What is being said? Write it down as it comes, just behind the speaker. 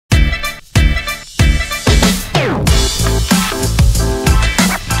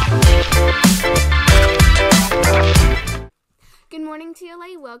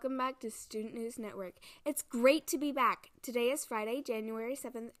LA, welcome back to Student News Network. It's great to be back. Today is Friday, January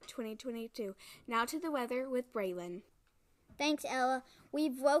 7th, 2022. Now to the weather with Braylon. Thanks, Ella.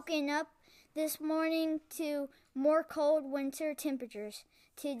 We've woken up this morning to more cold winter temperatures.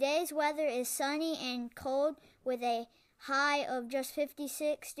 Today's weather is sunny and cold with a high of just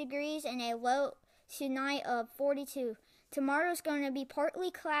 56 degrees and a low tonight of 42. Tomorrow's going to be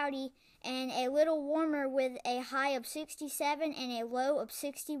partly cloudy and a little warmer with a high of 67 and a low of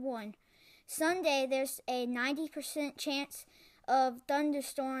 61. Sunday, there's a 90% chance of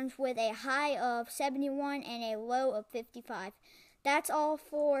thunderstorms with a high of 71 and a low of 55. That's all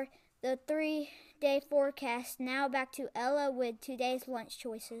for the 3-day forecast. Now back to Ella with today's lunch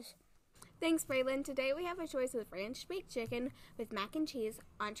choices. Thanks, Braylon. Today we have a choice of ranch baked chicken with mac and cheese,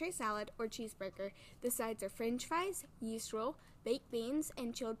 entree salad, or cheeseburger. The sides are french fries, yeast roll, baked beans,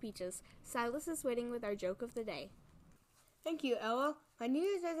 and chilled peaches. Silas is waiting with our joke of the day. Thank you, Ella. My New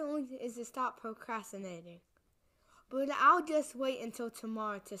Year's resolution is to stop procrastinating. But I'll just wait until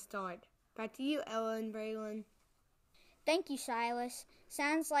tomorrow to start. Back to you, Ella and Braylon. Thank you, Silas.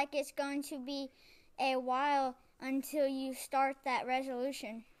 Sounds like it's going to be a while until you start that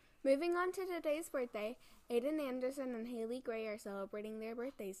resolution. Moving on to today's birthday, Aiden Anderson and Haley Gray are celebrating their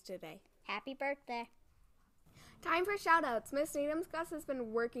birthdays today. Happy birthday. Time for shout-outs. Miss Needham's class has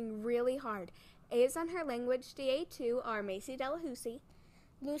been working really hard. A's on her language DA2 are Macy Delahousie,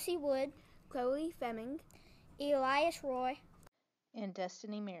 Lucy Wood, Chloe Fleming, Elias Roy, and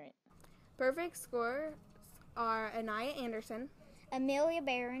Destiny Merritt. Perfect scores are Anaya Anderson, Amelia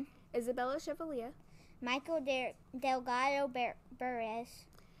Barron, Isabella Chevalier, Michael Delgado Perez,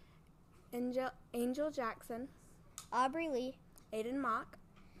 Angel Jackson, Aubrey Lee, Aiden Mock,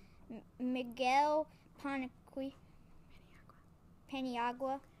 Miguel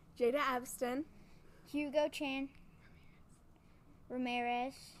Paniagua, Jada Abston, Hugo Chan,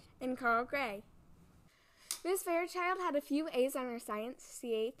 Ramirez, and Carl Gray. Miss Fairchild had a few A's on her science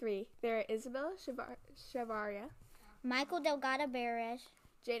CA3. There are Isabella Chavaria, Michael Delgado Perez,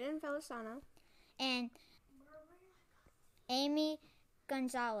 Jaden Feliciano, and Amy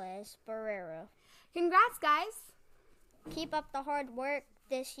Gonzalez Barrero. Congrats, guys! Keep up the hard work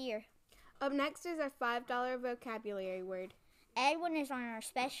this year. Up next is our $5 vocabulary word. Edwin is on our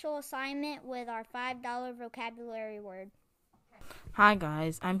special assignment with our $5 vocabulary word. Hi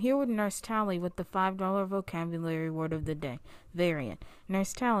guys, I'm here with Nurse Tally with the $5 vocabulary word of the day, variant.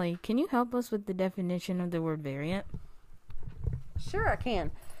 Nurse Tally, can you help us with the definition of the word variant? Sure, I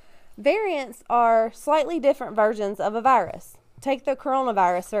can. Variants are slightly different versions of a virus. Take the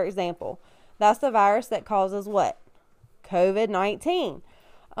coronavirus, for example. That's the virus that causes what? COVID-19.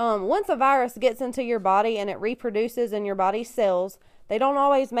 Once a virus gets into your body and it reproduces in your body's cells, they don't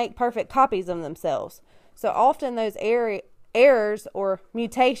always make perfect copies of themselves. So often those errors or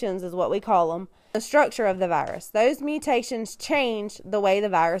mutations is what we call them, the structure of the virus. Those mutations change the way the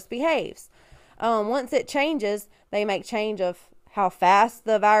virus behaves. Once it changes, they make change of how fast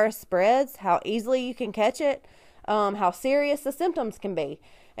the virus spreads, how easily you can catch it, how serious the symptoms can be,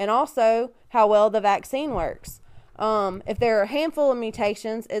 and also how well the vaccine works. If there are a handful of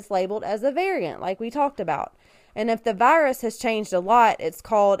mutations, it's labeled as a variant, like we talked about. And if the virus has changed a lot, it's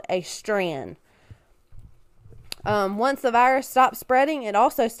called a strand. Once the virus stops spreading, it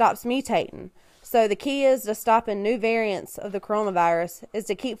also stops mutating. So the key is to stopping new variants of the coronavirus is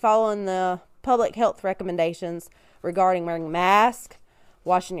to keep following the public health recommendations regarding wearing masks,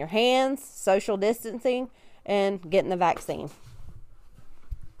 washing your hands, social distancing, and getting the vaccine.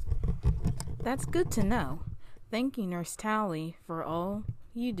 That's good to know. Thank you, Nurse Tally, for all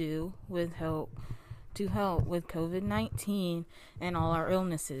you do to help with COVID-19 and all our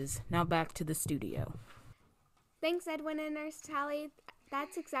illnesses. Now back to the studio. Thanks, Edwin and Nurse Tally.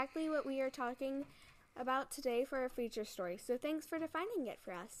 That's exactly what we are talking about today for our feature story. So thanks for defining it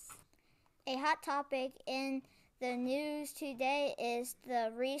for us. A hot topic in the news today is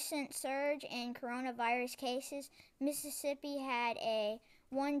the recent surge in coronavirus cases. Mississippi had a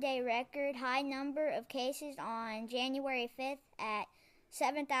one-day record high number of cases on January 5th at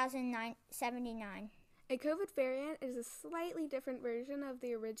 7,979. A COVID variant is a slightly different version of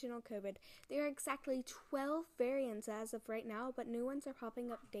the original COVID. There are exactly 12 variants as of right now, but new ones are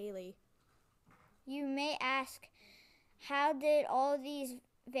popping up daily. You may ask, how did all these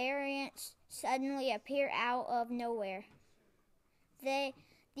variants suddenly appear out of nowhere? The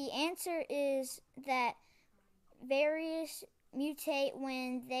answer is that variants mutate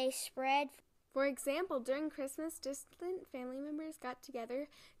when they spread. For example, during Christmas, distant family members got together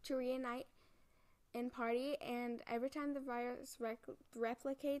to reunite and party, and every time the virus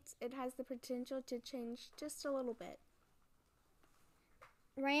replicates, it has the potential to change just a little bit.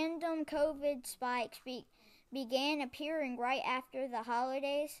 random COVID spikes began appearing right after the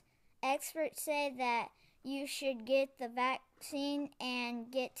holidays. Experts say that you should get the vaccine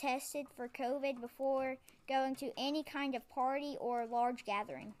and get tested for COVID before going to any kind of party or large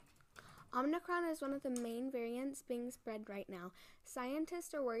gathering. Omicron is one of the main variants being spread right now.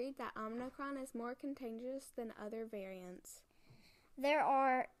 Scientists are worried that Omicron is more contagious than other variants. There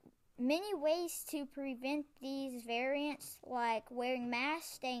are many ways to prevent these variants, like wearing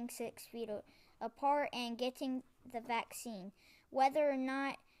masks, staying 6 feet apart, and getting the vaccine. Whether or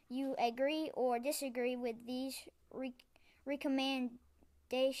not you agree or disagree with these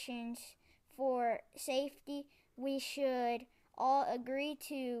recommendations for safety, we should all agree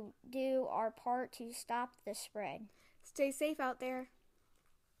to do our part to stop the spread. Stay safe out there.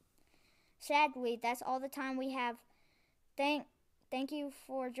 Sadly, that's all the time we have. Thank you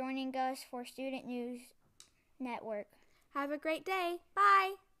for joining us for Student News Network. Have a great day.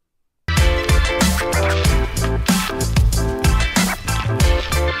 Bye.